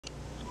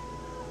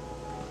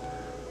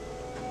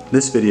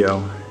This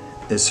video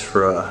is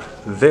for a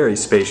very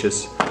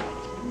spacious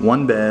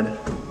 1-bed,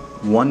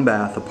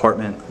 1-bath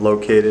apartment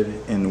located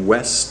in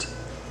West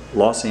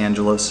Los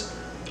Angeles,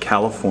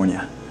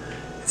 California.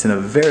 It's in a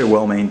very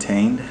well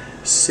maintained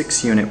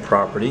 6-unit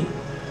property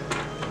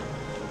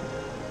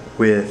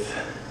with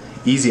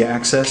easy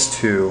access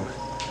to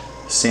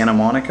Santa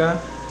Monica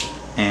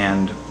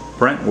and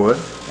Brentwood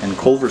and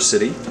Culver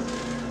City.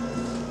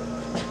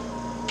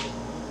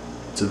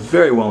 It's a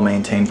very well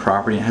maintained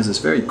property. It has this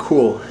very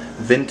cool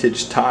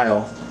vintage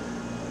tile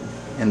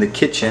in the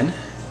kitchen.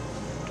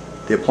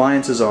 The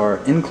appliances are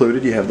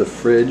included. You have the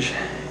fridge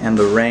and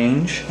the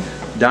range.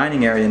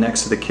 Dining area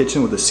next to the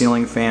kitchen with a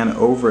ceiling fan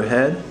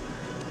overhead.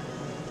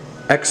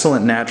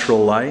 Excellent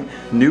natural light.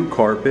 New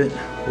carpet.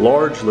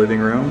 Large living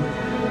room.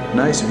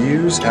 Nice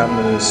views out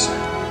into this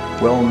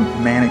well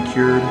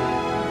manicured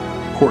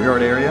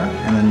courtyard area,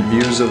 and then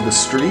views of the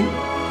street.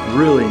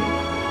 Really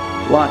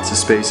lots of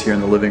space here in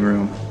the living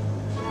room.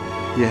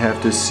 You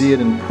have to see it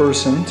in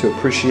person to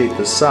appreciate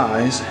the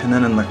size, and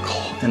then in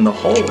the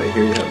hallway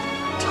here you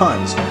have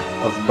tons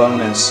of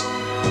bonus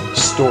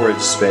storage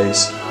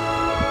space.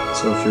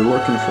 So if you're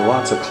looking for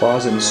lots of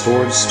closet and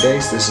storage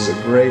space, this is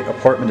a great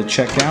apartment to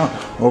check out.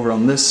 Over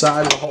on this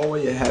side of the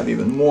hallway you have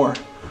even more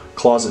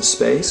closet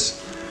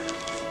space.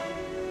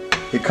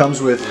 It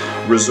comes with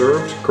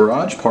reserved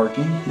garage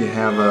parking. You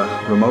have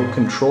a remote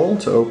control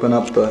to open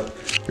up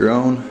your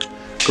own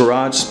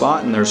garage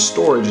spot, and there's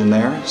storage in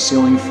there.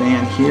 Ceiling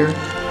fan here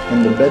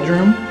in the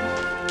bedroom.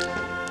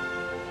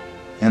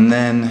 And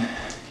then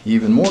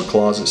even more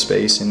closet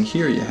space in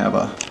here. You have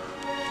a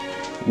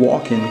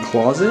walk-in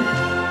closet.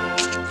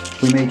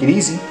 We make it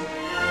easy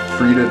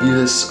for you to view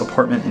this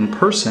apartment in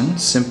person.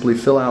 Simply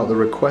fill out the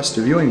request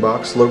a viewing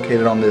box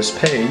located on this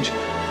page.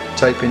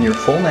 Type in your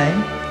full name,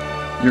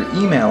 your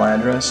email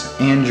address,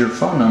 and your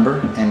phone number,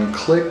 and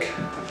click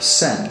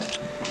send.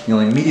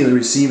 You'll immediately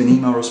receive an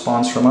email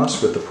response from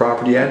us with the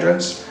property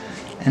address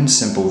and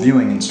simple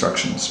viewing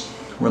instructions.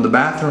 We're in the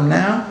bathroom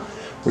now,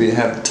 where you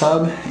have the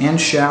tub and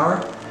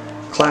shower,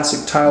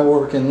 classic tile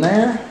work in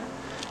there,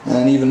 and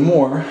then even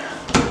more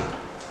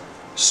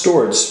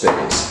storage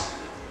space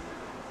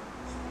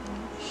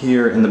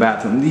here in the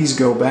bathroom. These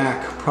go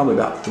back probably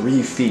about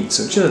 3 feet,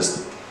 so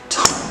just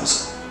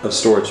tons of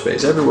storage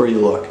space everywhere you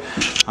look.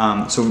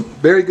 So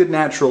very good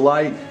natural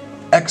light,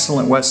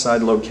 excellent west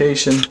side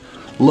location,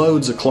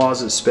 loads of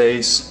closet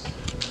space,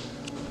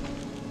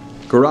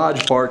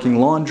 garage parking,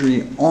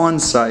 laundry on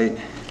site,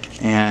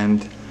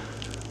 and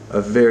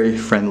a very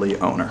friendly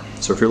owner.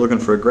 So if you're looking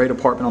for a great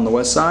apartment on the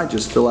west side,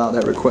 just fill out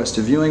that request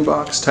a viewing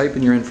box, type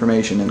in your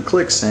information, and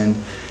click send,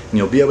 and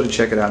you'll be able to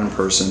check it out in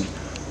person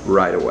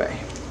right away.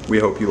 We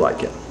hope you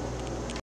like it.